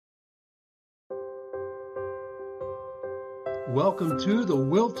Welcome to the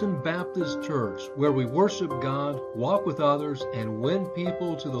Wilton Baptist Church, where we worship God, walk with others, and win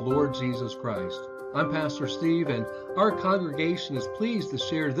people to the Lord Jesus Christ. I'm Pastor Steve, and our congregation is pleased to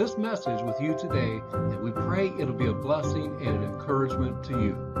share this message with you today, and we pray it'll be a blessing and an encouragement to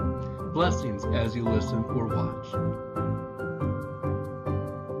you. Blessings as you listen or watch.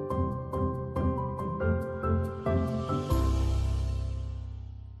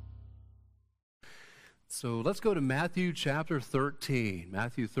 So let's go to Matthew chapter 13.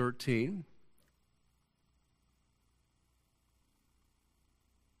 Matthew 13.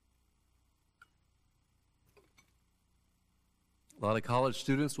 A lot of college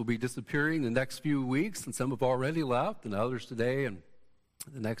students will be disappearing the next few weeks, and some have already left, and others today and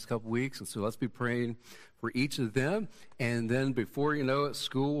the next couple weeks. And so let's be praying for each of them. And then before you know it,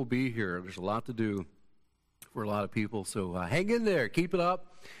 school will be here. There's a lot to do for a lot of people. So hang in there. Keep it up.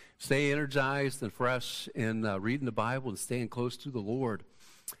 Stay energized and fresh in reading the Bible and staying close to the Lord.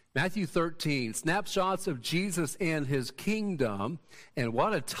 Matthew 13, snapshots of Jesus and his kingdom. And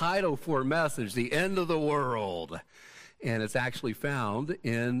what a title for a message, the end of the world. And it's actually found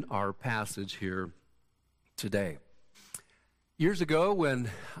in our passage here today. Years ago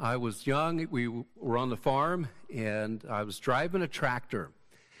when I was young, we were on the farm and I was driving a tractor.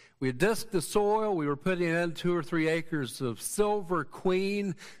 We had disked the soil. We were putting in 2 or 3 acres of Silver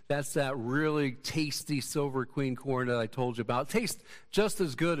Queen. That's that really tasty Silver Queen corn that I told you about. It tastes just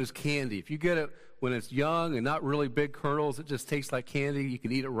as good as candy. If you get it when it's young and not really big kernels, it just tastes like candy. You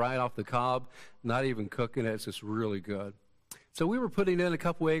can eat it right off the cob, not even cooking it. It's just really good. So we were putting in a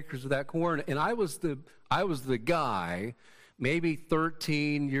couple acres of that corn, and I was the guy, maybe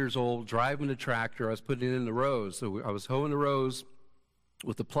 13 years old, driving the tractor. I was putting in the rows. So I was hoeing the rows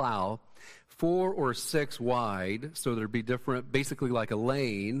with the plow, 4 or 6 wide, so there'd be different, basically like a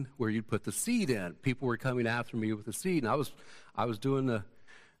lane where you'd put the seed in. People were coming after me with the seed, and I was doing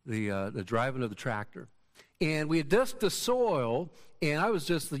the driving of the tractor. And we had disked the soil, and I was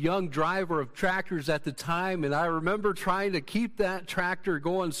just the young driver of tractors at the time, and I remember trying to keep that tractor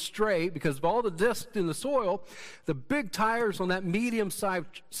going straight because of all the discs in the soil. The big tires on that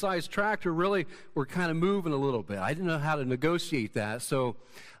medium-sized tractor really were kind of moving a little bit. I didn't know how to negotiate that, so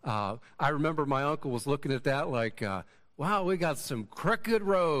I remember my uncle was looking at that like, wow, we got some crooked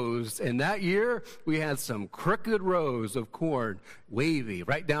rows. And that year, we had some crooked rows of corn, wavy,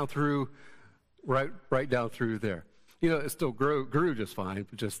 right down through there. You know, it still grew just fine,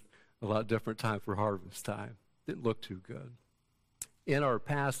 but just a lot different time for harvest time. Didn't look too good. In our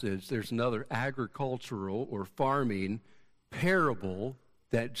passage, there's another agricultural or farming parable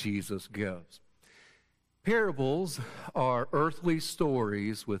that Jesus gives. Parables are earthly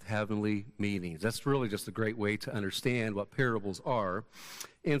stories with heavenly meanings. That's really just a great way to understand what parables are.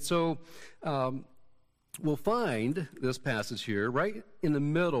 And so we'll find this passage here right in the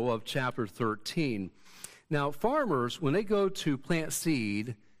middle of chapter 13. Now, farmers, when they go to plant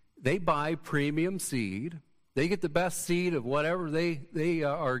seed, they buy premium seed. They get the best seed of whatever they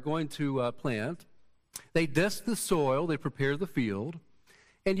are going to plant. They disc the soil. They prepare the field.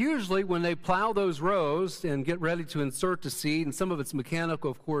 And usually when they plow those rows and get ready to insert the seed, and some of it's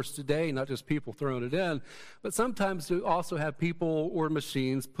mechanical, of course, today, not just people throwing it in, but sometimes you also have people or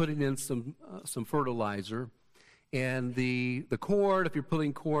machines putting in some fertilizer. And the corn, if you're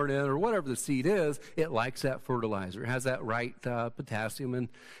putting corn in or whatever the seed is, it likes that fertilizer. It has that right potassium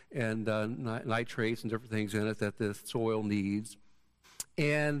and nitrates and different things in it that the soil needs.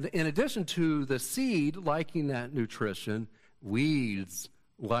 And in addition to the seed liking that nutrition, weeds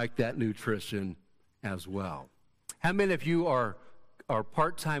like that nutrition as well. How many of you are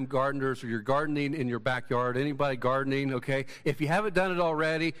part-time gardeners, or you're gardening in your backyard? Anybody gardening? Okay. If you haven't done it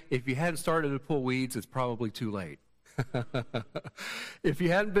already, if you hadn't started to pull weeds, it's probably too late. If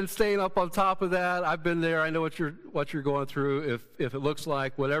you hadn't been staying up on top of that, I've been there. I know what you're going through. If it looks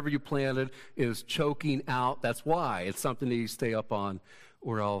like whatever you planted is choking out, that's why. It's something that you stay up on,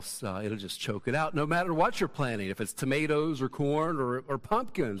 or else it'll just choke it out, no matter what you're planting, if it's tomatoes or corn or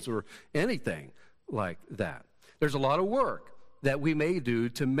pumpkins or anything like that. There's a lot of work that we may do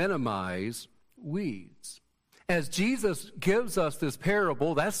to minimize weeds. As Jesus gives us this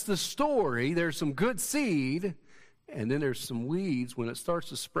parable, that's the story. There's some good seed, and then there's some weeds. When it starts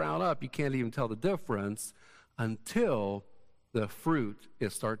to sprout up, you can't even tell the difference until the fruit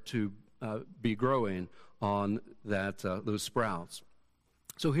is start to be growing on those sprouts.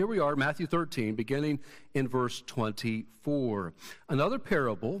 So here we are, Matthew 13, beginning in verse 24. Another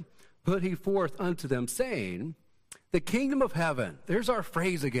parable put he forth unto them, saying, the kingdom of heaven, there's our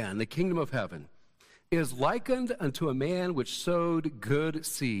phrase again, the kingdom of heaven, is likened unto a man which sowed good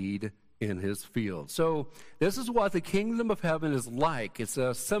seed in his field. So this is what the kingdom of heaven is like. It's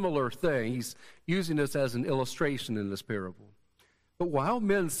a similar thing. He's using this as an illustration in this parable. But while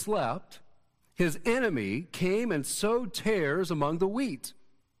men slept, his enemy came and sowed tares among the wheat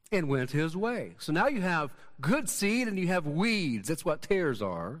and went his way. So now you have good seed and you have weeds. That's what tares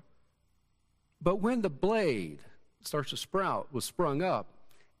are. But when the blade starts to sprout, was sprung up,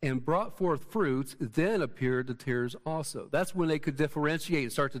 and brought forth fruits, then appeared the tares also. That's when they could differentiate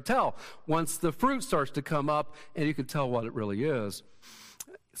and start to tell. Once the fruit starts to come up, and you can tell what it really is.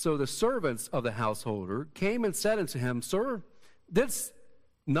 So the servants of the householder came and said unto him, Sir, didst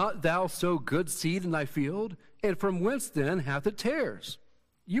not thou sow good seed in thy field? And from whence then hath it tares?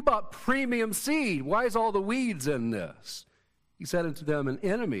 You bought premium seed. Why is all the weeds in this? He said unto them, An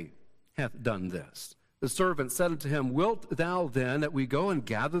enemy hath done this. The servant said unto him, Wilt thou then that we go and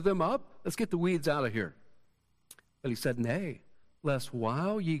gather them up? Let's get the weeds out of here. But he said, Nay, lest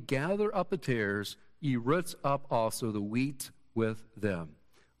while ye gather up the tares, ye root up also the wheat with them.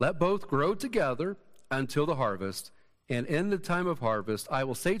 Let both grow together until the harvest. And in the time of harvest, I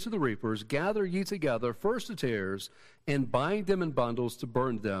will say to the reapers, Gather ye together first the tares, and bind them in bundles to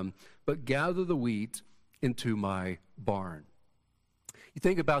burn them, but gather the wheat into my barn. You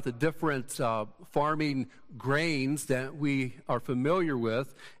think about the different farming grains that we are familiar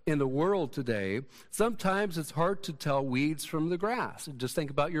with in the world today. Sometimes it's hard to tell weeds from the grass. Just think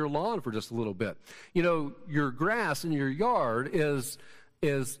about your lawn for just a little bit. You know, your grass in your yard is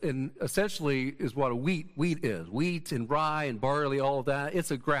essentially what a wheat is. Wheat and rye and barley, all of that.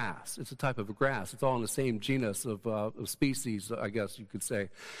 It's a grass. It's a type of a grass. It's all in the same genus of species, I guess you could say.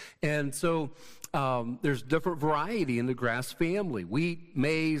 And so there's different variety in the grass family. Wheat,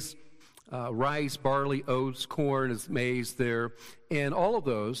 maize, rice, barley, oats, corn is maize there, and all of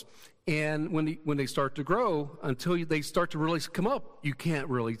those. And when they start to grow, until they start to really come up, you can't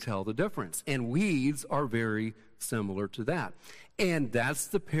really tell the difference. And weeds are very similar to that. And that's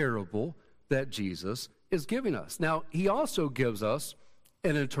the parable that Jesus is giving us. Now, he also gives us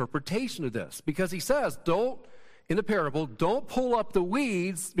an interpretation of this, because he says, in the parable, don't pull up the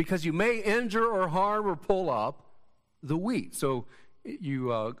weeds, because you may injure or harm or pull up the wheat. So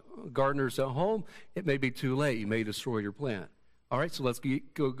you gardeners at home, it may be too late. You may destroy your plant. All right, so let's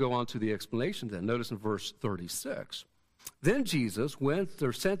go on to the explanation then. Notice in verse 36. Then Jesus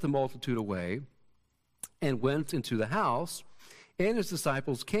sent the multitude away and went into the house, and his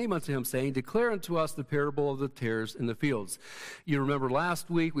disciples came unto him, saying, Declare unto us the parable of the tares in the fields. You remember last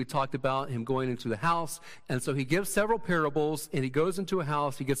week we talked about him going into the house, and so he gives several parables, and he goes into a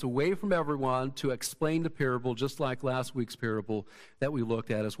house. He gets away from everyone to explain the parable, just like last week's parable that we looked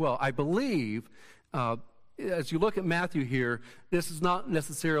at as well. I believe, as you look at Matthew here, this is not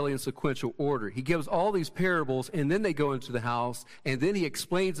necessarily in sequential order. He gives all these parables, and then they go into the house, and then he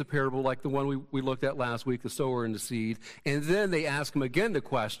explains the parable like the one we looked at last week, the sower and the seed, and then they ask him again the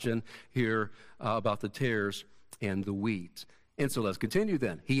question here about the tares and the wheat. And so let's continue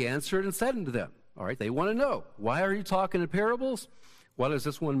then. He answered and said unto them, all right, they want to know, why are you talking in parables? What does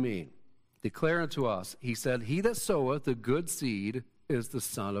this one mean? Declare unto us, he said, He that soweth the good seed is the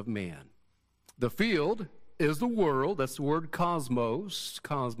Son of Man. The field is the world. That's the word cosmos.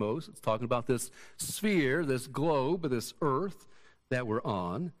 Cosmos. It's talking about this sphere, this globe, this earth that we're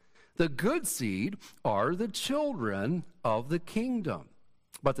on. The good seed are the children of the kingdom,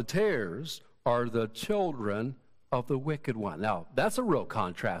 but the tares are the children of the wicked one. Now, that's a real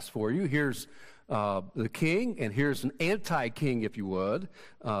contrast for you. Here's the king, and here's an anti-king, if you would,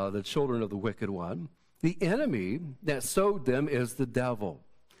 the children of the wicked one. The enemy that sowed them is the devil.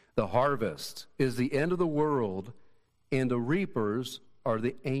 The harvest is the end of the world, and the reapers are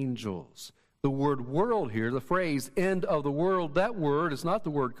the angels. The word world here, the phrase end of the world, that word is not the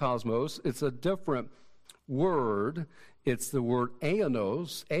word cosmos. It's a different word. It's the word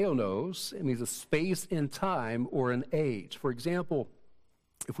aeonos. Aeonos, it means a space in time or an age. For example,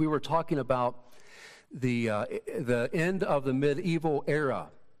 if we were talking about the end of the medieval era,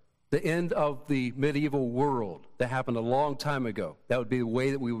 the end of the medieval world that happened a long time ago. That would be the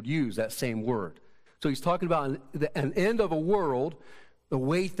way that we would use that same word. So he's talking about an end of a world, the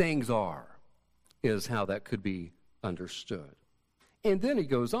way things are, is how that could be understood. And then he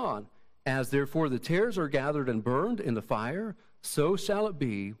goes on, As therefore the tares are gathered and burned in the fire, so shall it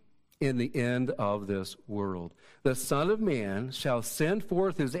be in the end of this world. The Son of Man shall send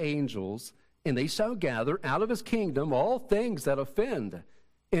forth his angels, and they shall gather out of his kingdom all things that offend,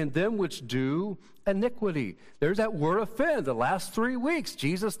 and them which do iniquity. There's that word offend. The last 3 weeks,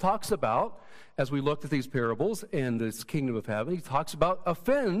 Jesus talks about, as we looked at these parables in this kingdom of heaven, he talks about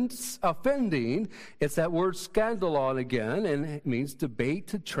offending. It's that word scandalon again, and it means to bait,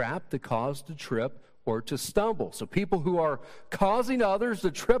 to trap, to cause, to trip, or to stumble. So people who are causing others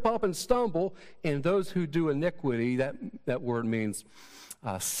to trip up and stumble, and those who do iniquity, that word means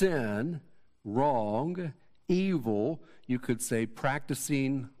sin, wrong, evil. You could say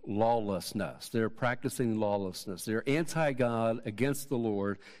practicing lawlessness. They're practicing lawlessness. They're anti-God, against the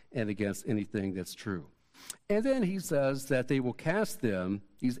Lord, and against anything that's true. And then he says that they will cast them,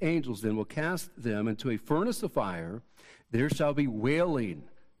 these angels then will cast them into a furnace of fire. There shall be wailing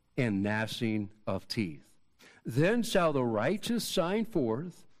and gnashing of teeth. Then shall the righteous shine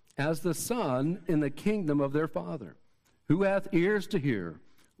forth as the sun in the kingdom of their Father. Who hath ears to hear,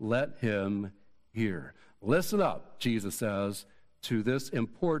 let him hear. Listen up, Jesus says, to this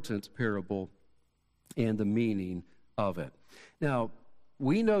important parable and the meaning of it. Now,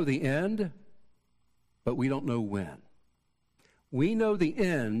 we know the end, but we don't know when. We know the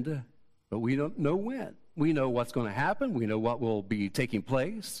end, but we don't know when. We know what's going to happen. We know what will be taking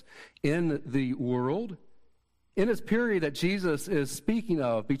place in the world. In this period that Jesus is speaking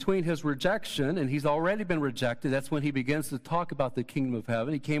of, between his rejection, and he's already been rejected, that's when he begins to talk about the kingdom of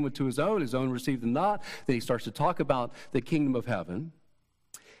heaven. He came into his own received him not. Then he starts to talk about the kingdom of heaven.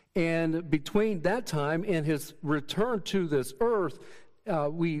 And between that time and his return to this earth,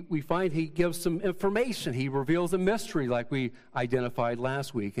 we find he gives some information. He reveals a mystery like we identified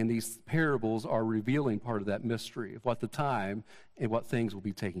last week, and these parables are revealing part of that mystery of what the time and what things will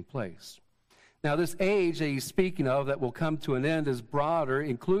be taking place. Now, this age that he's speaking of that will come to an end is broader,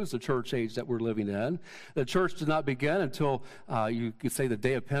 includes the church age that we're living in. The church did not begin until, you could say, the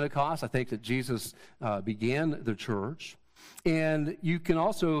day of Pentecost. I think that Jesus began the church. And you can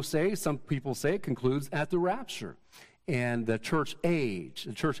also say, some people say it concludes at the rapture. And the church age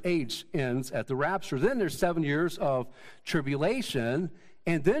ends at the rapture. Then there's 7 years of tribulation,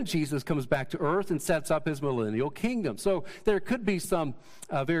 and then Jesus comes back to earth and sets up his millennial kingdom. So there could be some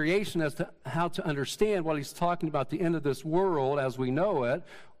variation as to how to understand what he's talking about, the end of this world as we know it,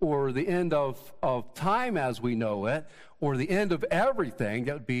 or the end of time as we know it, or the end of everything.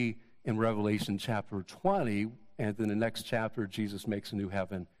 That would be in Revelation chapter 20, and then the next chapter, Jesus makes a new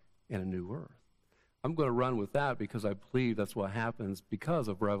heaven and a new earth. I'm going to run with that because I believe that's what happens because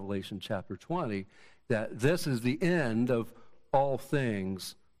of Revelation chapter 20, that this is the end of all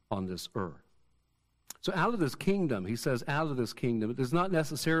things on this earth. So out of this kingdom, he says, out of this kingdom, it does not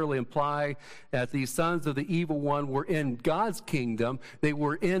necessarily imply that these sons of the evil one were in God's kingdom. They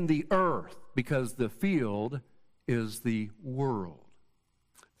were in the earth because the field is the world.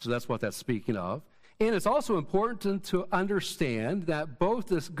 So that's what that's speaking of. And it's also important to understand that both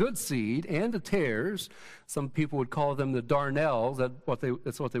this good seed and the tares, some people would call them the darnels,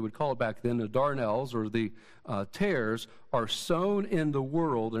 that's what they would call it back then, the darnels or the tares, are sown in the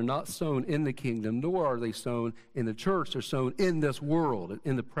world. They're not sown in the kingdom, nor are they sown in the church. They're sown in this world,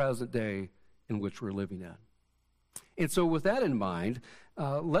 in the present day in which we're living in. And so with that in mind,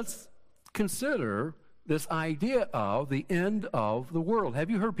 let's consider this idea of the end of the world. Have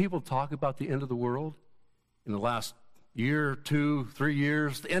you heard people talk about the end of the world in the last year, 2, 3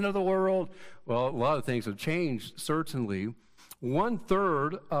 years? The end of the world? Well, a lot of things have changed, certainly.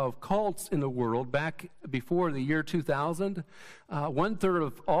 1/3 of cults in the world, back before the year 2000, 1/3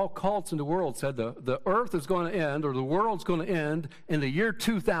 of all cults in the world said the earth is going to end, or the world's going to end in the year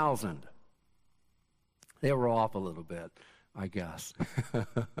 2000. They were off a little bit, I guess.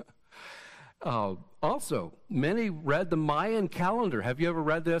 Also, many read the Mayan calendar. Have you ever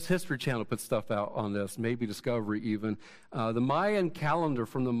read this? History Channel put stuff out on this, maybe Discovery even. The Mayan calendar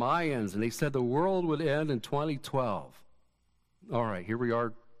from the Mayans, and they said the world would end in 2012. All right, here we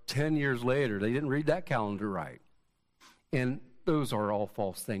are 10 years later. They didn't read that calendar right. And those are all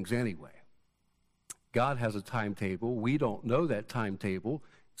false things anyway. God has a timetable. We don't know that timetable.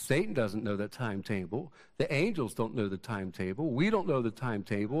 Satan doesn't know that timetable. The angels don't know the timetable. We don't know the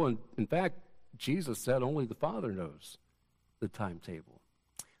timetable. And in fact, Jesus said only the Father knows the timetable.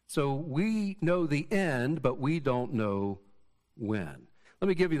 So we know the end, but we don't know when. Let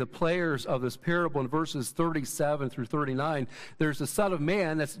me give you the players of this parable in verses 37 through 39. There's the Son of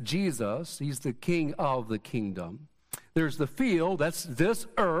Man, that's Jesus. He's the King of the kingdom. There's the field, that's this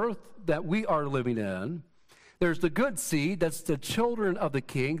earth that we are living in. There's the good seed, that's the children of the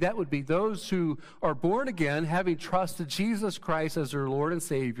King. That would be those who are born again, having trusted Jesus Christ as their Lord and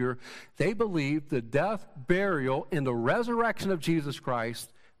Savior. They believe the death, burial, and the resurrection of Jesus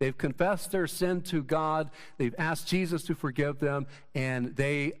Christ. They've confessed their sin to God. They've asked Jesus to forgive them, and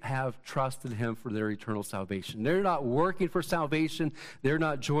they have trusted him for their eternal salvation. They're not working for salvation. They're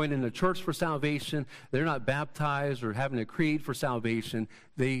not joining the church for salvation. They're not baptized or having a creed for salvation.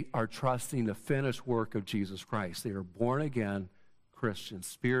 They are trusting the finished work of Jesus Christ. They are born again Christians,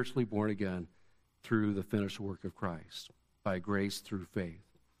 spiritually born again through the finished work of Christ, by grace through faith.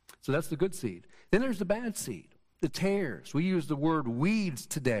 So that's the good seed. Then there's the bad seed. The tares. We use the word weeds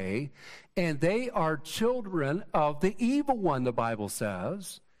today, and they are children of the evil one, the Bible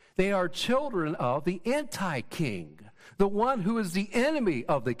says. They are children of the anti-king, the one who is the enemy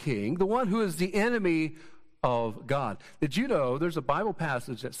of the king, the one who is the enemy of God. Did you know there's a Bible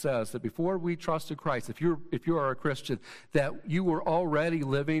passage that says that before we trusted Christ, if you are a Christian, that you were already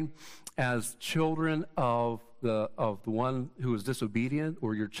living as children of the one who is disobedient,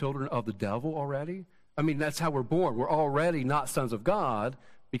 or you're children of the devil already? I mean, that's how we're born. We're already not sons of God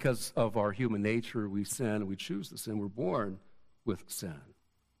because of our human nature. We sin and we choose to sin. We're born with sin.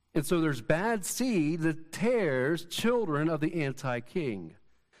 And so there's bad seed that tares children of the anti-king.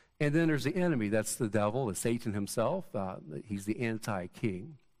 And then there's the enemy. That's the devil, the Satan himself. He's the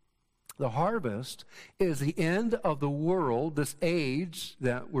anti-king. The harvest is the end of the world, this age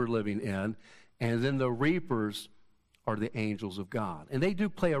that we're living in. And then the reapers are the angels of God. And they do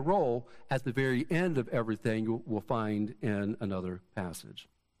play a role at the very end of everything we'll find in another passage.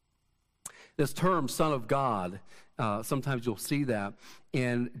 This term, Son of God, sometimes you'll see that.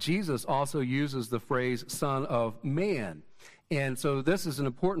 And Jesus also uses the phrase Son of Man. And so this is an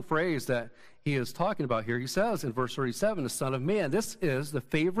important phrase that he is talking about here. He says in verse 37, the Son of Man. This is the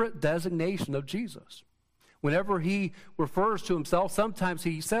favorite designation of Jesus. Whenever he refers to himself, sometimes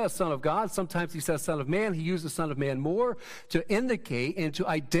he says Son of God, sometimes he says Son of Man. He uses Son of Man more to indicate and to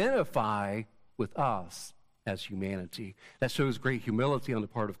identify with us as humanity. That shows great humility on the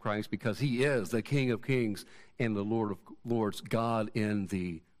part of Christ, because he is the King of Kings and the Lord of Lords, God in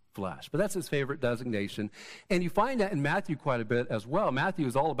the flesh. But that's his favorite designation. And you find that in Matthew quite a bit as well. Matthew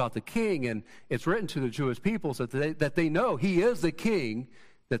is all about the king, and it's written to the Jewish people so that they know he is the king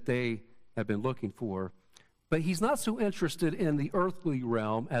that they have been looking for. But he's not so interested in the earthly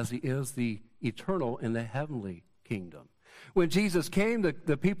realm as he is the eternal and the heavenly kingdom. When Jesus came,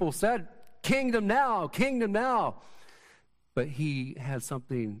 the people said, kingdom now, kingdom now. But he had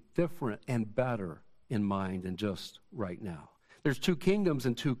something different and better in mind than just right now. There's two kingdoms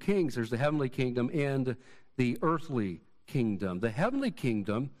and two kings. There's the heavenly kingdom and the earthly kingdom. The heavenly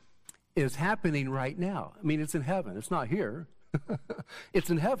kingdom is happening right now. I mean, it's in heaven. It's not here. It's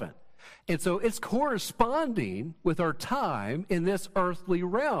in heaven. And so it's corresponding with our time in this earthly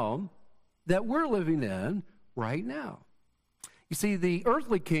realm that we're living in right now. You see, the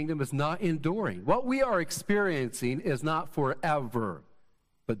earthly kingdom is not enduring. What we are experiencing is not forever,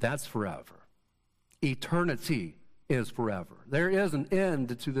 but that's forever. Eternity is forever. There is an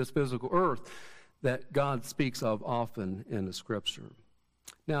end to this physical earth that God speaks of often in the Scripture.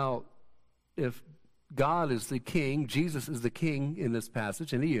 Now, if God is the king, Jesus is the king in this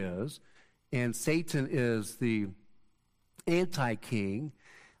passage, and he is, and Satan is the anti-king,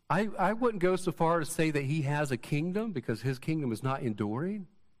 I wouldn't go so far to say that he has a kingdom, because his kingdom is not enduring,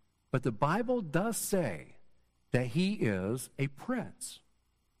 but the Bible does say that he is a prince.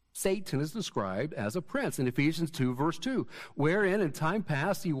 Satan is described as a prince in Ephesians 2, verse 2, wherein in time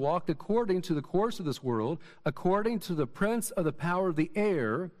past he walked according to the course of this world, according to the prince of the power of the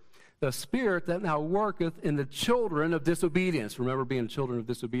air, the spirit that now worketh in the children of disobedience. Remember being children of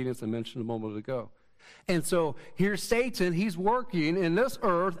disobedience I mentioned a moment ago. And so here's Satan. He's working in this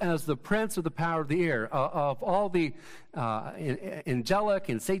earth as the prince of the power of the air, of all the angelic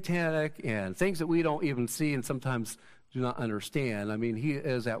and satanic and things that we don't even see and sometimes do not understand. I mean, he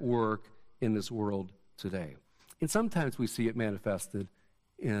is at work in this world today. And sometimes we see it manifested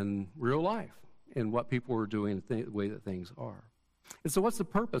in real life, in what people are doing, the way that things are. And so what's the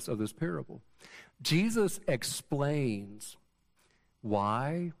purpose of this parable? Jesus explains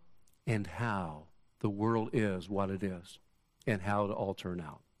why and how the world is what it is and how it all turn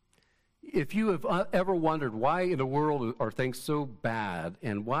out. If you have ever wondered why in the world are things so bad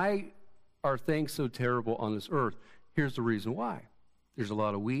and why are things so terrible on this earth, here's the reason why. There's a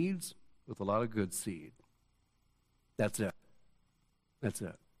lot of weeds with a lot of good seed. That's it. That's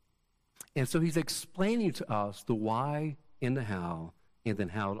it. And so he's explaining to us the why and the how, and then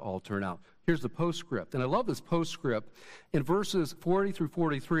how it all turned out. Here's the postscript. And I love this postscript. In verses 40 through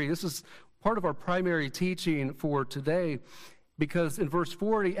 43, this is part of our primary teaching for today, because in verse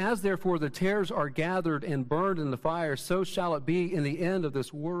 40, as therefore the tares are gathered and burned in the fire, so shall it be in the end of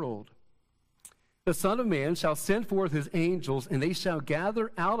this world. The Son of Man shall send forth his angels, and they shall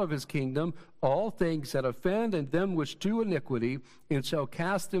gather out of his kingdom all things that offend and them which do iniquity, and shall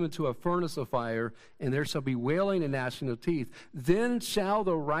cast them into a furnace of fire, and there shall be wailing and gnashing of teeth. Then shall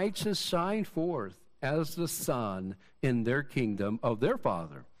the righteous shine forth as the sun in their kingdom of their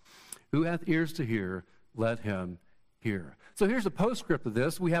Father. Who hath ears to hear, let him hear. So here's a postscript of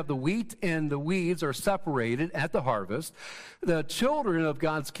this. We have the wheat and the weeds are separated at the harvest. The children of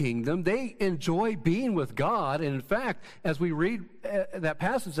God's kingdom, they enjoy being with God. And in fact, as we read that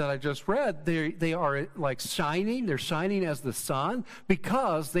passage that I just read, they are like shining. They're shining as the sun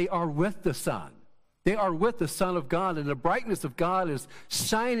because they are with the sun. They are with the Son of God, and the brightness of God is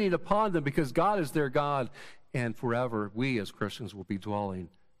shining upon them because God is their God, and forever we as Christians will be dwelling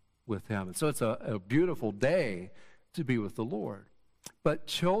with him. And so it's a beautiful day to be with the Lord. But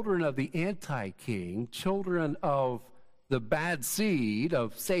children of the anti-king, children of the bad seed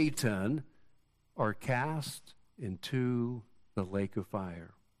of Satan, are cast into the lake of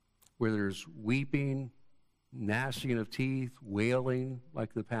fire, where there's weeping, gnashing of teeth, wailing,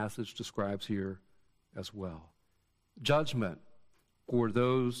 like the passage describes here as well. Judgment for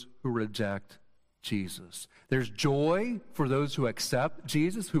those who reject Jesus. There's joy for those who accept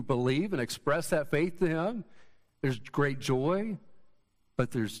Jesus, who believe and express that faith to him. There's great joy, but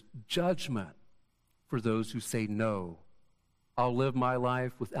there's judgment for those who say no. I'll live my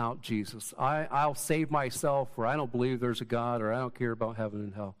life without Jesus. I'll save myself, or I don't believe there's a God, or I don't care about heaven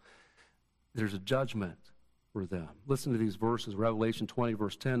and hell. There's a judgment for them. Listen to these verses. Revelation 20,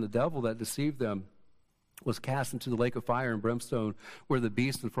 verse 10. The devil that deceived them was cast into the lake of fire and brimstone, where the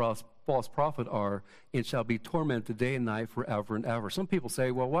beast and false prophet are, and shall be tormented day and night forever and ever. Some people say,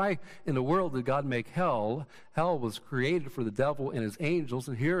 well, why in the world did God make hell? Hell was created for the devil and his angels,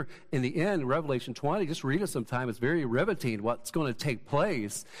 and here in the end, Revelation 20, just read it sometime, it's very riveting what's going to take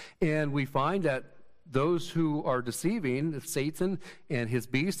place, and we find that those who are deceiving, Satan and his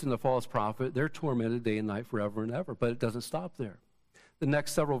beast and the false prophet, they're tormented day and night forever and ever, but it doesn't stop there. The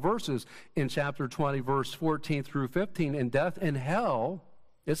next several verses in chapter 20, verse 14 through 15, and death and hell,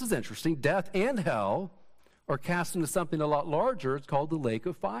 this is interesting, death and hell are cast into something a lot larger. It's called the lake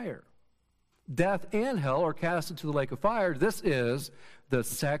of fire. Death and hell are cast into the lake of fire. This is the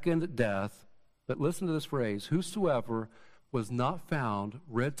second death. But listen to this phrase, whosoever was not found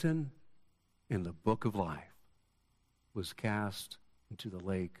written in the book of life was cast into the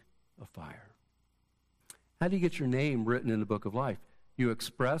lake of fire. How do you get your name written in the book of life? You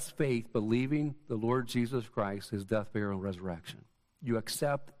express faith, believing the Lord Jesus Christ, his death, burial, and resurrection. You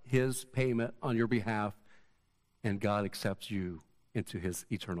accept his payment on your behalf, and God accepts you into his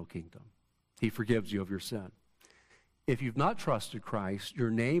eternal kingdom. He forgives you of your sin. If you've not trusted Christ, your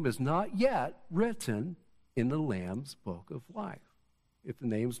name is not yet written in the Lamb's book of life, if the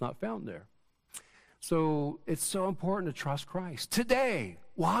name's not found there. So it's so important to trust Christ today,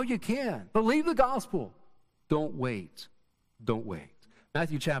 while you can. Believe the gospel. Don't wait. Don't wait.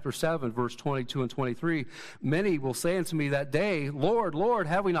 Matthew chapter 7, verse 22 and 23, many will say unto me that day, Lord, Lord,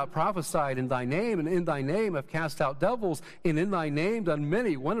 have we not prophesied in thy name, and in thy name have cast out devils, and in thy name done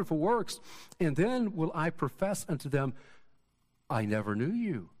many wonderful works? And then will I profess unto them, I never knew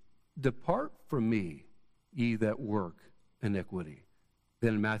you. Depart from me, ye that work iniquity.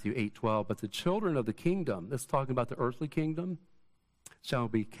 Then in Matthew 8:12, but the children of the kingdom, that's talking about the earthly kingdom, shall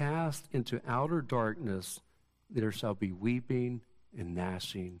be cast into outer darkness. There shall be weeping and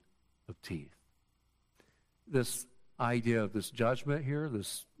gnashing of teeth. This idea of this judgment here,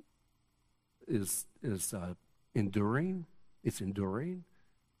 this is enduring. It's enduring,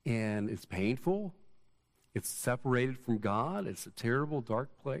 and it's painful. It's separated from God. It's a terrible, dark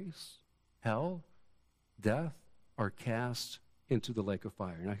place. Hell, death are cast into the lake of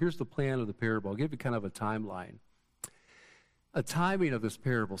fire. Now, here's the plan of the parable. I'll give you kind of a timeline. A timing of this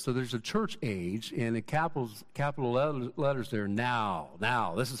parable. So there's a church age, and in capital letters there, now.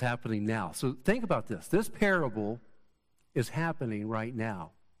 This is happening now. So think about this. This parable is happening right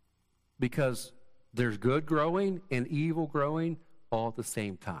now because there's good growing and evil growing all at the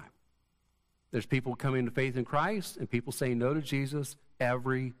same time. There's people coming to faith in Christ and people saying no to Jesus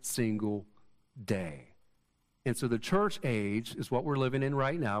every single day. And so the church age is what we're living in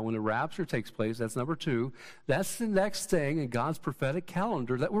right now. When the rapture takes place, that's number 2. That's the next thing in God's prophetic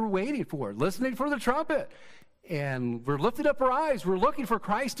calendar that we're waiting for, listening for the trumpet. And we're lifting up our eyes. We're looking for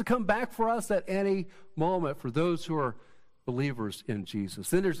Christ to come back for us at any moment for those who are believers in Jesus.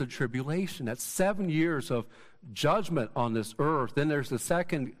 Then there's the tribulation. That's 7 years of judgment on this earth. Then there's the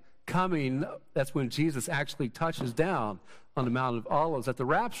second coming, that's when Jesus actually touches down on the Mount of Olives. At the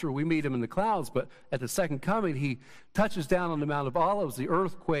rapture, we meet him in the clouds, but at the second coming, he touches down on the Mount of Olives, the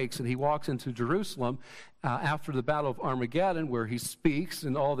earth quakes, and he walks into Jerusalem after the Battle of Armageddon, where he speaks,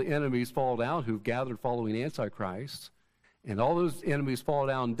 and all the enemies fall down who've gathered following Antichrist. And all those enemies fall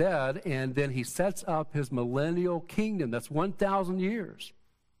down dead, and then he sets up his millennial kingdom. That's 1,000 years.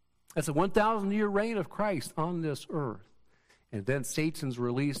 That's a 1,000-year reign of Christ on this earth. And then Satan's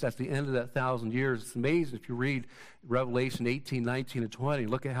released at the end of that 1,000 years. It's amazing if you read Revelation 18, 19, and 20.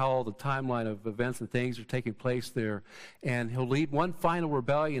 Look at how all the timeline of events and things are taking place there. And he'll lead one final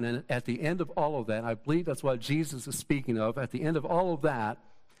rebellion. And at the end of all of that, and I believe that's what Jesus is speaking of, at the end of all of that,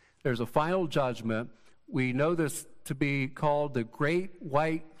 there's a final judgment. We know this to be called the Great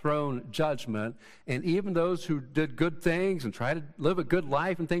White Throne Judgment. And even those who did good things and try to live a good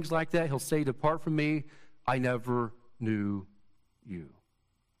life and things like that, he'll say, "Depart from me, I never knew you,"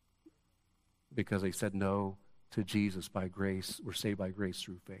 because they said no to Jesus by grace. We're saved by grace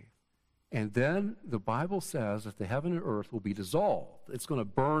through faith. And then the Bible says that the heaven and earth will be dissolved. It's going to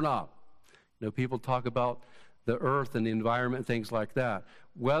burn up. You know, people talk about the earth and the environment and things like that.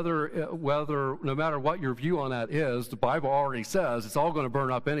 Whether no matter what your view on that is, the Bible already says it's all going to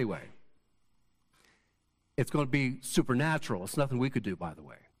burn up anyway. It's going to be supernatural. It's nothing we could do, by the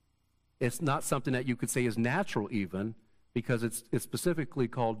way. It's not something that you could say is natural even, because it's specifically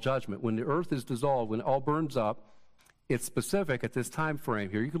called judgment. When the earth is dissolved, when it all burns up, it's specific at this time frame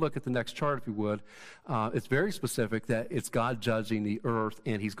here. You can look at the next chart if you would. It's very specific that it's God judging the earth,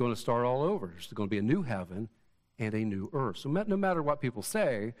 and he's going to start all over. There's going to be a new heaven and a new earth. So no matter what people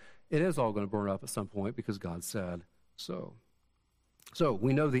say, it is all going to burn up at some point because God said so. So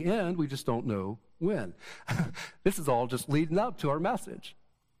we know the end, we just don't know when. This is all just leading up to our message.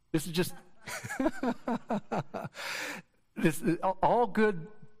 This is just... all good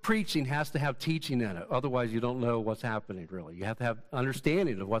preaching has to have teaching in it. Otherwise, you don't know what's happening, really. You have to have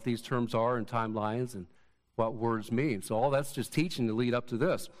understanding of what these terms are and timelines and what words mean. So all that's just teaching to lead up to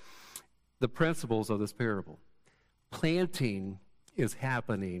this. The principles of this parable. Planting is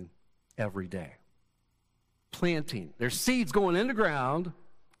happening every day. Planting. There's seeds going in the ground,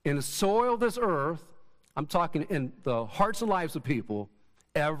 in the soil of this earth. I'm talking in the hearts and lives of people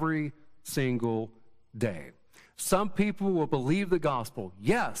every single day. Some people will believe the gospel.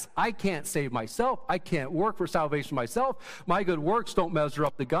 Yes, I can't save myself. I can't work for salvation myself. My good works don't measure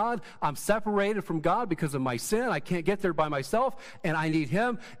up to God. I'm separated from God because of my sin. I can't get there by myself, and I need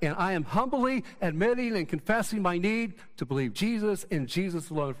him. And I am humbly admitting and confessing my need to believe Jesus and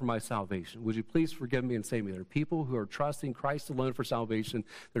Jesus alone for my salvation. Would you please forgive me and save me? There are people who are trusting Christ alone for salvation.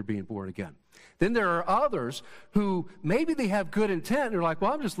 They're being born again. Then there are others who maybe they have good intent. They're like,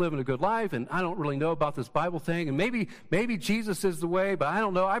 well, I'm just living a good life, and I don't really know about this Bible thing, and maybe Jesus is the way, but I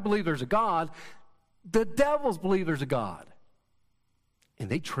don't know. I believe there's a God. The devils believe there's a God, and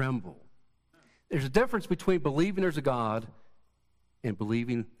they tremble. There's a difference between believing there's a God and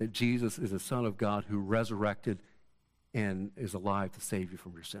believing that Jesus is the Son of God who resurrected and is alive to save you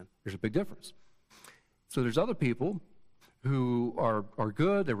from your sin. There's a big difference. So there's other people who are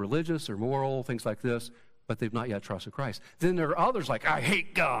good, they're religious, they're moral, things like this, but they've not yet trusted Christ. Then there are others like, I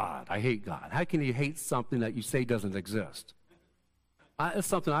hate God. I hate God. How can you hate something that you say doesn't exist? It's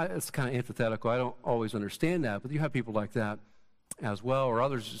kind of antithetical. I don't always understand that, but you have people like that as well, or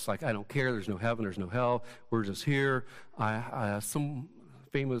others just like, I don't care, there's no heaven, there's no hell, we're just here. Some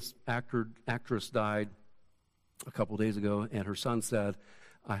famous actress died a couple days ago, and her son said,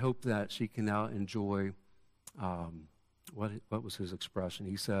 I hope that she can now enjoy... What was his expression?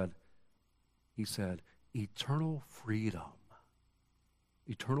 He said, eternal freedom.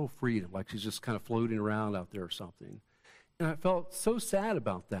 Eternal freedom, like she's just kind of floating around out there or something. And I felt so sad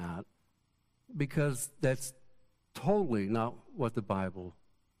about that because that's totally not what the Bible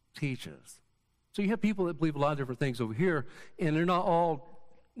teaches. So you have people that believe a lot of different things over here, and they're not all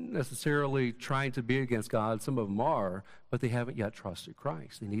necessarily trying to be against God. Some of them are, but they haven't yet trusted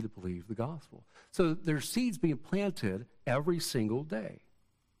Christ. They need to believe the gospel. So there's seeds being planted every single day.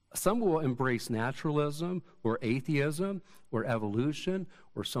 Some will embrace naturalism or atheism or evolution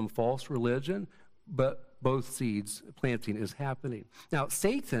or some false religion, but both seeds planting is happening. Now,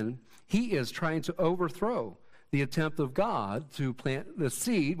 Satan, he is trying to overthrow the attempt of God to plant the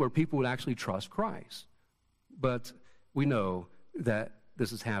seed where people would actually trust Christ. But we know that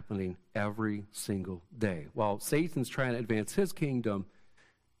this is happening every single day. While Satan's trying to advance his kingdom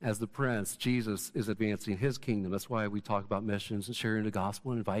as the prince, Jesus is advancing his kingdom. That's why we talk about missions and sharing the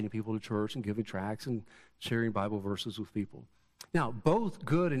gospel and inviting people to church and giving tracts and sharing Bible verses with people. Now, both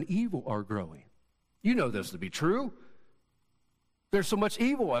good and evil are growing. You know this to be true. There's so much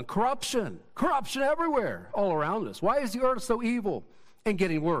evil and corruption everywhere, all around us. Why is the earth so evil and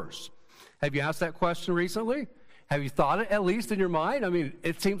getting worse? Have you asked that question recently? Have you thought it, at least in your mind? I mean,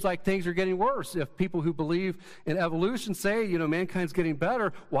 it seems like things are getting worse. If people who believe in evolution say, mankind's getting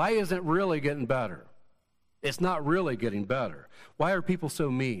better, why isn't it really getting better? It's not really getting better. Why are people so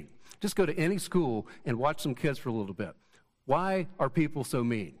mean? Just go to any school and watch some kids for a little bit. Why are people so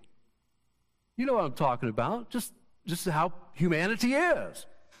mean? You know what I'm talking about. Just how humanity is.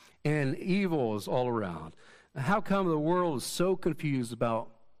 And evil is all around. How come the world is so confused about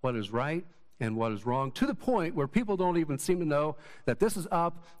what is right and what is wrong, to the point where people don't even seem to know that this is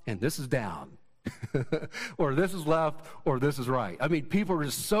up and this is down, or this is left or this is right? I mean, people are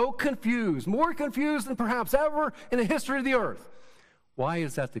just so confused, more confused than perhaps ever in the history of the earth. Why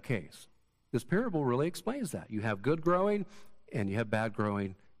is that the case? This parable really explains that. You have good growing and you have bad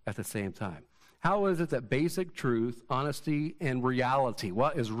growing at the same time. How is it that basic truth, honesty, and reality,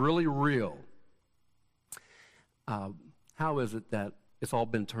 what is really real, how is it that it's all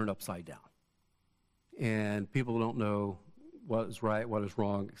been turned upside down? And people don't know what is right, what is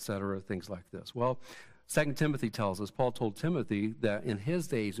wrong, etc., things like this. Well, 2 Timothy tells us, Paul told Timothy that in his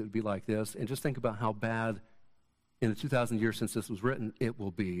days it would be like this, and just think about how bad in the 2,000 years since this was written it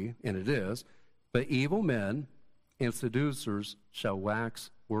will be, and it is. But evil men and seducers shall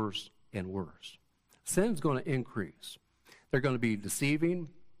wax worse and worse. Sin's going to increase. They're going to be deceiving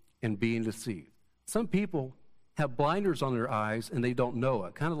and being deceived. Some people have blinders on their eyes and they don't know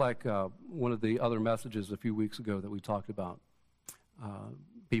it. Kind of like one of the other messages a few weeks ago that we talked about.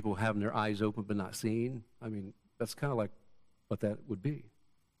 People having their eyes open but not seeing. I mean, that's kind of like what that would be.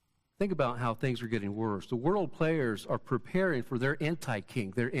 Think about how things are getting worse. The world players are preparing for their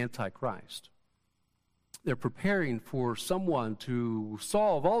anti-king, their antichrist. They're preparing for someone to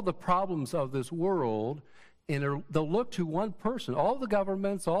solve all the problems of this world, and they'll look to one person. All the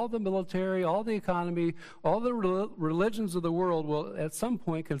governments, all the military, all the economy, all the religions of the world will at some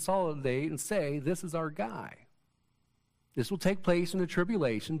point consolidate and say, this is our guy. This will take place in the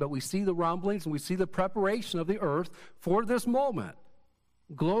tribulation, but we see the rumblings and we see the preparation of the earth for this moment.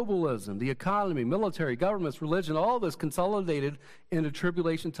 Globalism, the economy, military, governments, religion, all this consolidated in the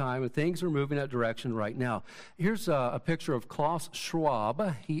tribulation time, and things are moving that direction right now. Here's a picture of Klaus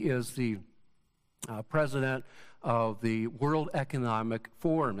Schwab. He is the president of the World Economic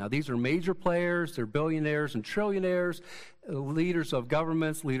Forum. Now, these are major players. They're billionaires and trillionaires. Leaders of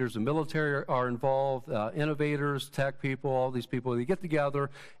governments, leaders of military are involved, innovators, tech people, all these people. They get together,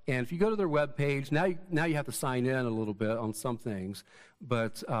 and if you go to their webpage, now you have to sign in a little bit on some things.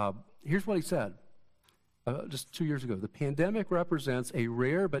 But here's what he said just 2 years ago. The pandemic represents a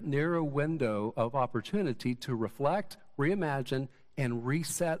rare but narrow window of opportunity to reflect, reimagine, and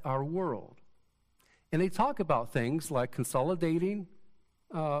reset our world. And they talk about things like consolidating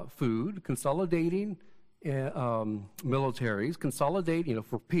food, consolidating militaries, consolidating,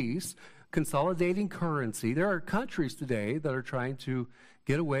 for peace, consolidating currency. There are countries today that are trying to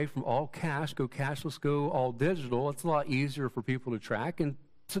get away from all cash, go cashless, go all digital. It's a lot easier for people to track and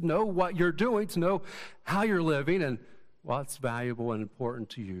to know what you're doing, to know how you're living and what's valuable and important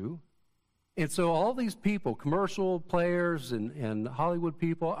to you. And so all these people, commercial players and Hollywood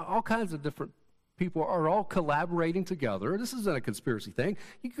people, all kinds of different people are all collaborating together. This isn't a conspiracy thing.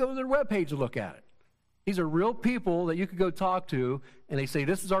 You can go to their webpage and look at it. These are real people that you could go talk to, and they say,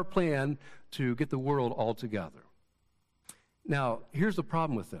 this is our plan to get the world all together. Now, here's the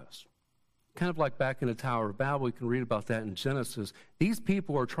problem with this. Kind of like back in the Tower of Babel, you can read about that in Genesis. These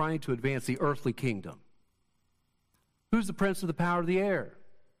people are trying to advance the earthly kingdom. Who's the prince of the power of the air?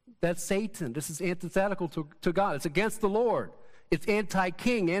 That's Satan. This is antithetical to God. It's against the Lord. It's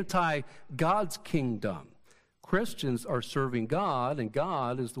anti-king, anti-God's kingdom. Christians are serving God, and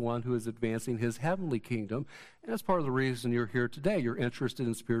God is the one who is advancing his heavenly kingdom. And that's part of the reason you're here today. You're interested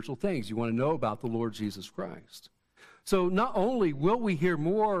in spiritual things. You want to know about the Lord Jesus Christ. So not only will we hear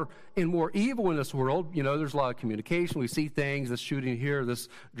more and more evil in this world, there's a lot of communication. We see things, this shooting here, this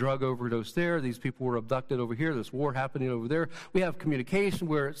drug overdose there, these people were abducted over here, this war happening over there. We have communication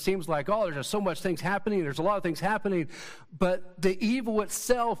where it seems like, there's just so much things happening, there's a lot of things happening, but the evil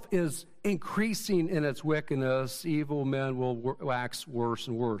itself is increasing in its wickedness. Evil men will wax worse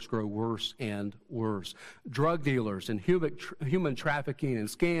and worse, grow worse and worse. Drug dealers and human trafficking and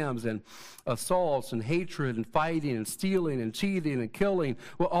scams and assaults and hatred and fighting and stealing and cheating and killing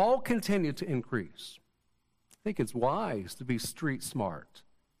will all continue to increase. I think it's wise to be street smart,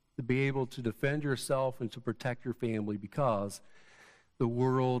 to be able to defend yourself and to protect your family, because the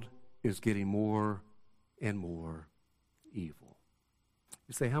world is getting more and more evil.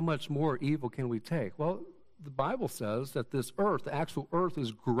 You say, how much more evil can we take? Well, the Bible says that this earth, the actual earth,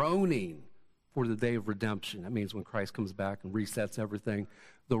 is groaning for the day of redemption. That means when Christ comes back and resets everything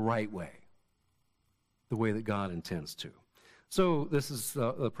the right way, the way that God intends to. So this is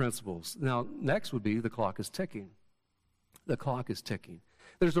the principles. Now, next would be the clock is ticking. The clock is ticking.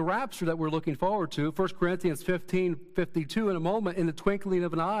 There's a rapture that we're looking forward to. 1 Corinthians 15:52, in a moment, in the twinkling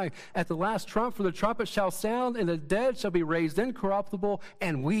of an eye, at the last trump, for the trumpet shall sound, and the dead shall be raised incorruptible,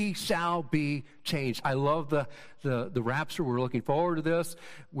 and we shall be changed. I love the rapture. We're looking forward to this.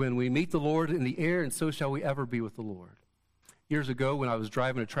 When we meet the Lord in the air, and so shall we ever be with the Lord. Years ago, when I was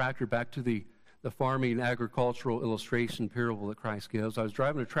driving a tractor back to the farming agricultural illustration parable that Christ gives. I was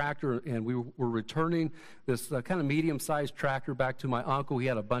driving a tractor, and we were returning this kind of medium-sized tractor back to my uncle. He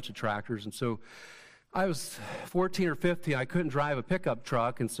had a bunch of tractors, and so I was 14 or 15. I couldn't drive a pickup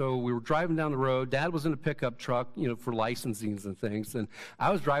truck, and so we were driving down the road. Dad was in a pickup truck, for licensings and things, and I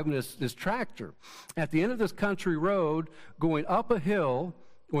was driving this tractor. At the end of this country road, going up a hill,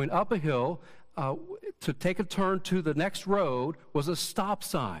 to take a turn to the next road was a stop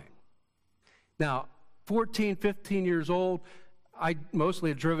sign. Now, 14, 15 years old, I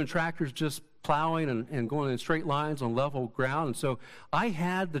mostly had driven tractors just plowing and going in straight lines on level ground, and so I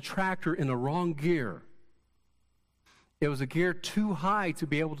had the tractor in the wrong gear. It was a gear too high to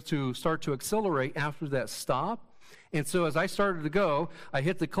be able to start to accelerate after that stop, and so as I started to go, I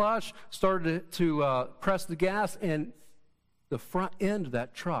hit the clutch, started to press the gas, and the front end of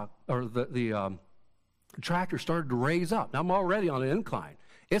that truck, or the tractor started to raise up. Now, I'm already on an incline.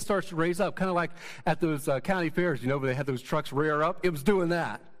 It starts to raise up, kind of like at those county fairs, where they had those trucks rear up. It was doing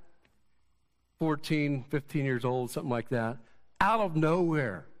that. 14, 15 years old, something like that. Out of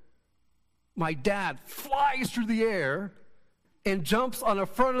nowhere, my dad flies through the air and jumps on the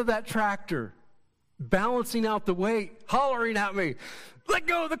front of that tractor, balancing out the weight, hollering at me, "Let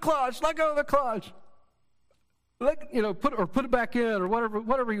go of the clutch, let go of the clutch." Put it back in, or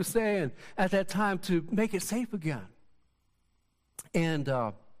whatever he was saying at that time to make it safe again. And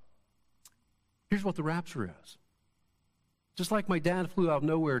here's what the rapture is. Just like my dad flew out of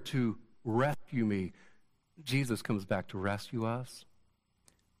nowhere to rescue me, Jesus comes back to rescue us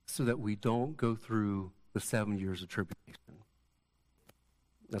so that we don't go through the 7 years of tribulation.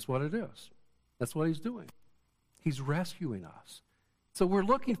 That's what it is. That's what he's doing. He's rescuing us. So we're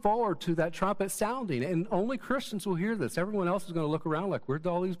looking forward to that trumpet sounding, and only Christians will hear this. Everyone else is going to look around like, where'd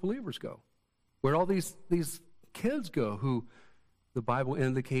all these believers go? Where'd all these kids go who the Bible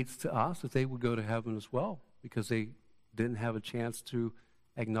indicates to us that they would go to heaven as well because they didn't have a chance to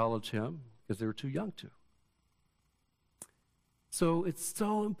acknowledge him because they were too young to. So it's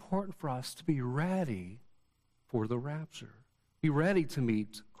so important for us to be ready for the rapture. Be ready to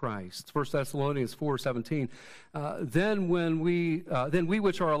meet Christ. 1 Thessalonians 4:17. Then we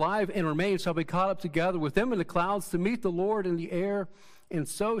which are alive and remain shall be caught up together with them in the clouds to meet the Lord in the air, and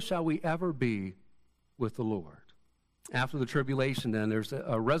so shall we ever be with the Lord. After the tribulation, then, there's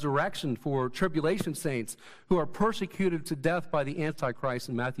a resurrection for tribulation saints who are persecuted to death by the Antichrist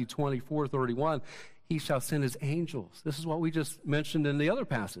in Matthew 24:31. He shall send his angels. This is what we just mentioned in the other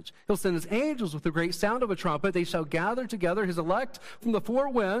passage. He'll send his angels with the great sound of a trumpet. They shall gather together his elect from the four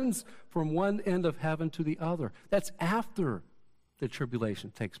winds, from one end of heaven to the other. That's after the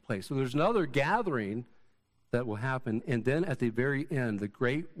tribulation takes place. So there's another gathering that will happen. And then at the very end, the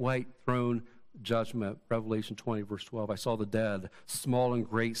great white throne judgment, Revelation 20, verse 12. I saw the dead, small and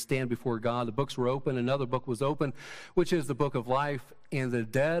great, stand before God. The books were open. Another book was open, which is the book of life. And the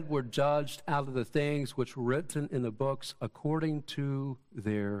dead were judged out of the things which were written in the books according to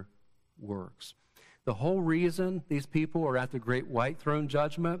their works. The whole reason these people are at the great white throne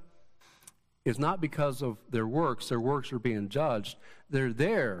judgment is not because of their works. Their works are being judged. They're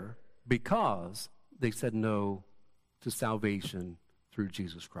there because they said no to salvation through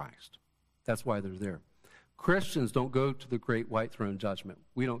Jesus Christ. That's why they're there. Christians don't go to the great white throne judgment.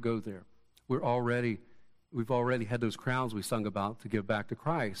 We don't go there. We've already had those crowns we sung about to give back to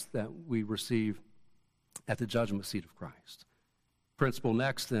Christ that we receive at the judgment seat of Christ. Principle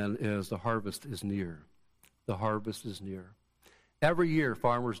next, then, is the harvest is near. The harvest is near. Every year,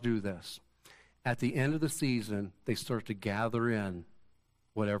 farmers do this. At the end of the season, they start to gather in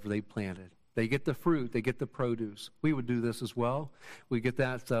whatever they planted. They get the fruit, they get the produce. We would do this as well. We'd get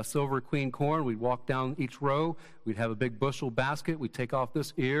that Silver Queen corn. We'd walk down each row. We'd have a big bushel basket. We'd take off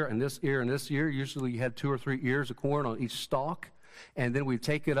this ear and this ear and this ear. Usually you had 2 or 3 ears of corn on each stalk. And then we'd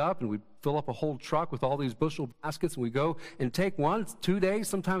take it up and we'd fill up a whole truck with all these bushel baskets. And we'd go and take 1, 2 days,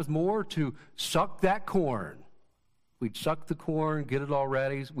 sometimes more, to shuck that corn. We'd shuck the corn, get it all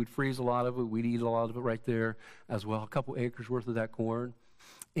ready. We'd freeze a lot of it. We'd eat a lot of it right there as well, a couple acres worth of that corn.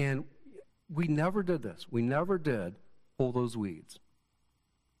 And we never did this. We never did pull those weeds.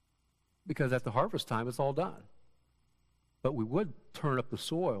 Because at the harvest time, it's all done. But we would turn up the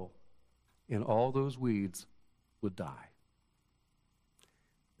soil, and all those weeds would die.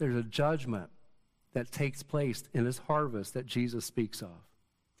 There's a judgment that takes place in this harvest that Jesus speaks of.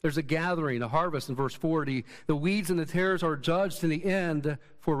 There's a gathering, a harvest in verse 40. The weeds and the tares are judged in the end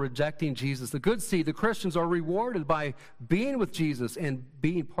for rejecting Jesus. The good seed, the Christians, are rewarded by being with Jesus and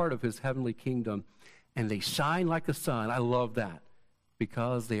being part of his heavenly kingdom. And they shine like the sun. I love that,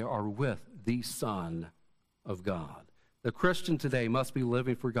 because they are with the Son of God. The Christian today must be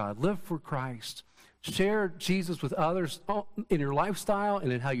living for God. Live for Christ. Share Jesus with others in your lifestyle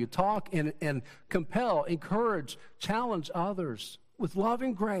and in how you talk, and compel, encourage, challenge others with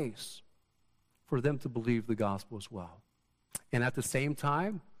loving grace for them to believe the gospel as well. And at the same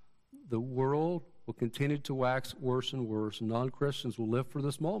time, the world will continue to wax worse and worse. And non-Christians will live for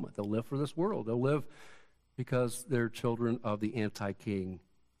this moment. They'll live for this world. They'll live because they're children of the anti-king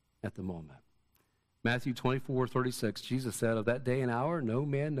at the moment. Matthew 24:36, Jesus said, "Of that day and hour no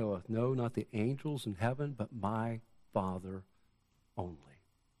man knoweth, no, not the angels in heaven, but my Father only."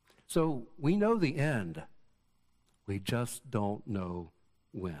 So we know the end. We just don't know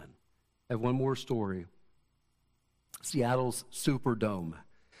when. I have one more story. Seattle's Superdome.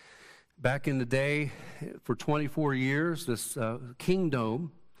 Back in the day, for 24 years, this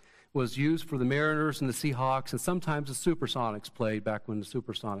Kingdome was used for the Mariners and the Seahawks, and sometimes the Supersonics played back when the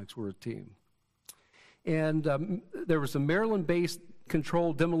Supersonics were a team. And there was a Maryland-based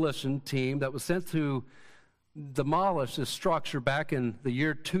controlled demolition team that was sent to demolish this structure back in the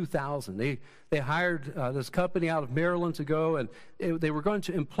year 2000. They hired this company out of Maryland to go, and they were going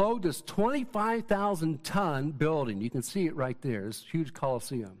to implode this 25,000-ton building. You can see it right there, this huge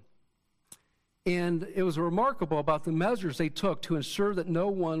Coliseum. And it was remarkable about the measures they took to ensure that no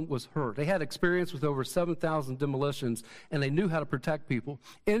one was hurt. They had experience with over 7,000 demolitions, and they knew how to protect people.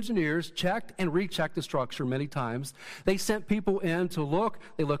 Engineers checked and rechecked the structure many times. They sent people in to look.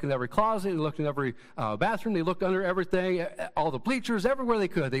 They looked in every closet. They looked in every bathroom. They looked under everything, all the bleachers, everywhere they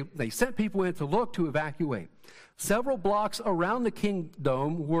could. They sent people in to look, to evacuate. Several blocks around the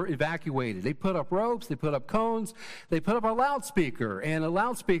Kingdome were evacuated. They put up ropes, they put up cones, they put up a loudspeaker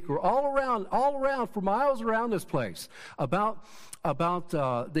all around for miles around this place about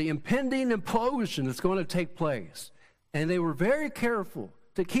the impending implosion that's going to take place. And they were very careful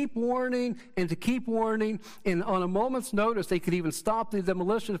to keep warning, and on a moment's notice, they could even stop the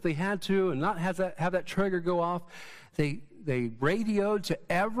demolition if they had to and not have that trigger go off. They radioed to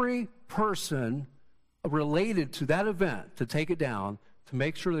every person related to that event to take it down, to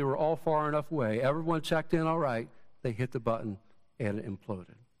make sure they were all far enough away. Everyone checked in all right. They hit the button and it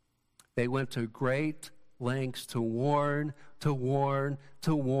imploded. They went to great lengths to warn,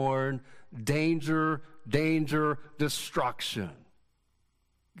 danger, destruction.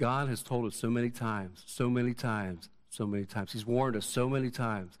 God has told us so many times. He's warned us so many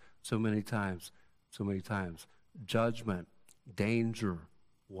times. Judgment, danger,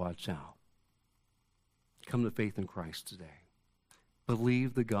 watch out. Come to faith in Christ today.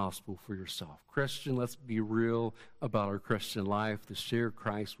 Believe the gospel for yourself. Christian, let's be real about our Christian life, to share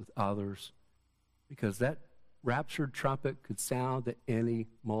Christ with others, because that raptured trumpet could sound at any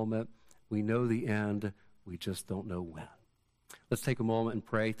moment. We know the end. We just don't know when. Let's take a moment and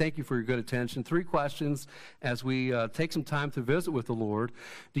pray. Thank you for your good attention. 3 questions as we take some time to visit with the Lord.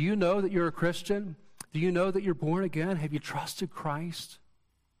 Do you know that you're a Christian? Do you know that you're born again? Have you trusted Christ?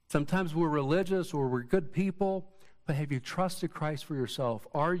 Sometimes we're religious or we're good people, but have you trusted Christ for yourself?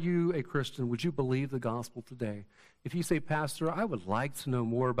 Are you a Christian? Would you believe the gospel today? If you say, Pastor, I would like to know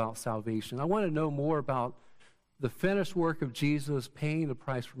more about salvation. I want to know more about the finished work of Jesus paying the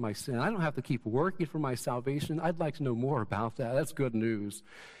price for my sin. I don't have to keep working for my salvation. I'd like to know more about that. That's good news.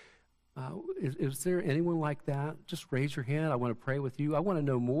 Is there anyone like that? Just raise your hand. I want to pray with you. I want to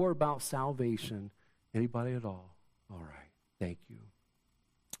know more about salvation. Anybody at all? All right. Thank you.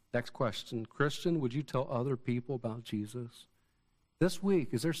 Next question. Christian, would you tell other people about Jesus? This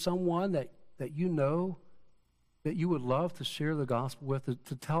week, is there someone that you know that you would love to share the gospel with,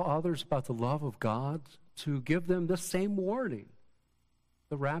 to tell others about the love of God, to give them this same warning?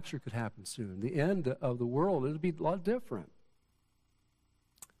 The rapture could happen soon. The end of the world, it would be a lot different.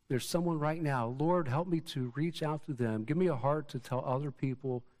 There's someone right now. Lord, help me to reach out to them. Give me a heart to tell other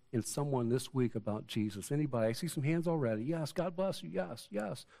people and someone this week about Jesus. Anybody? I see some hands already. Yes, God bless you. Yes.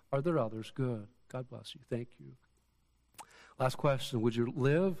 Are there others? Good. God bless you. Thank you. Last question. Would you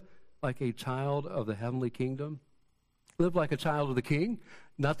live like a child of the heavenly kingdom? Live like a child of the king,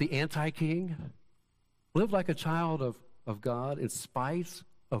 not the anti-king. Live like a child of God in spite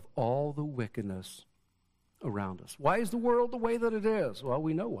of all the wickedness around us. Why is the world the way that it is? Well,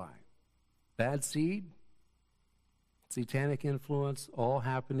 we know why. Bad seed, satanic influence, all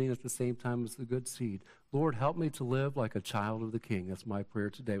happening at the same time as the good seed. Lord, help me to live like a child of the King. That's my prayer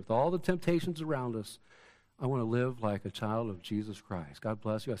today. With all the temptations around us, I want to live like a child of Jesus Christ. God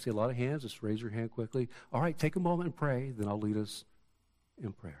bless you. I see a lot of hands. Just raise your hand quickly. All right, take a moment and pray. Then I'll lead us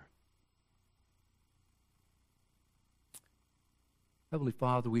in prayer. Heavenly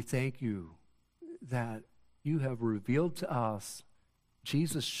Father, we thank you that you have revealed to us.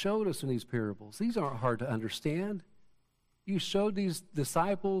 Jesus showed us in these parables. These aren't hard to understand. You showed these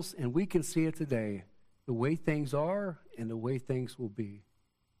disciples, and we can see it today, the way things are and the way things will be.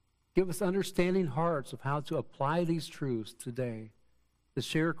 Give us understanding hearts of how to apply these truths today, to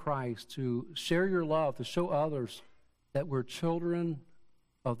share Christ, to share your love, to show others that we're children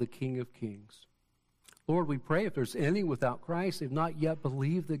of the King of Kings. Lord, we pray if there's any without Christ, they've not yet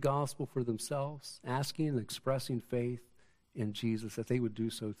believed the gospel for themselves, asking and expressing faith in Jesus, that they would do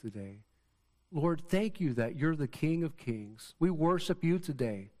so today. Lord, thank you that you're the King of Kings. We worship you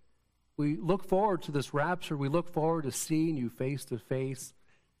today. We look forward to this rapture. We look forward to seeing you face to face.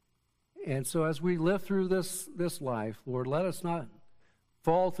 And so as we live through this life, Lord, let us not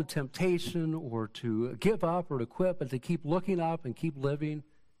fall to temptation or to give up or to quit, but to keep looking up and keep living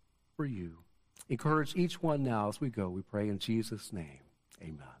for you. Encourage each one now as we go. We pray in Jesus' name.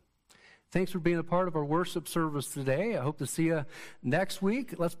 Amen. Thanks for being a part of our worship service today. I hope to see you next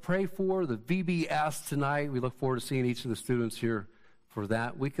week. Let's pray for the VBS tonight. We look forward to seeing each of the students here for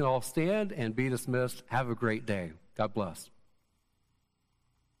that. We can all stand and be dismissed. Have a great day. God bless.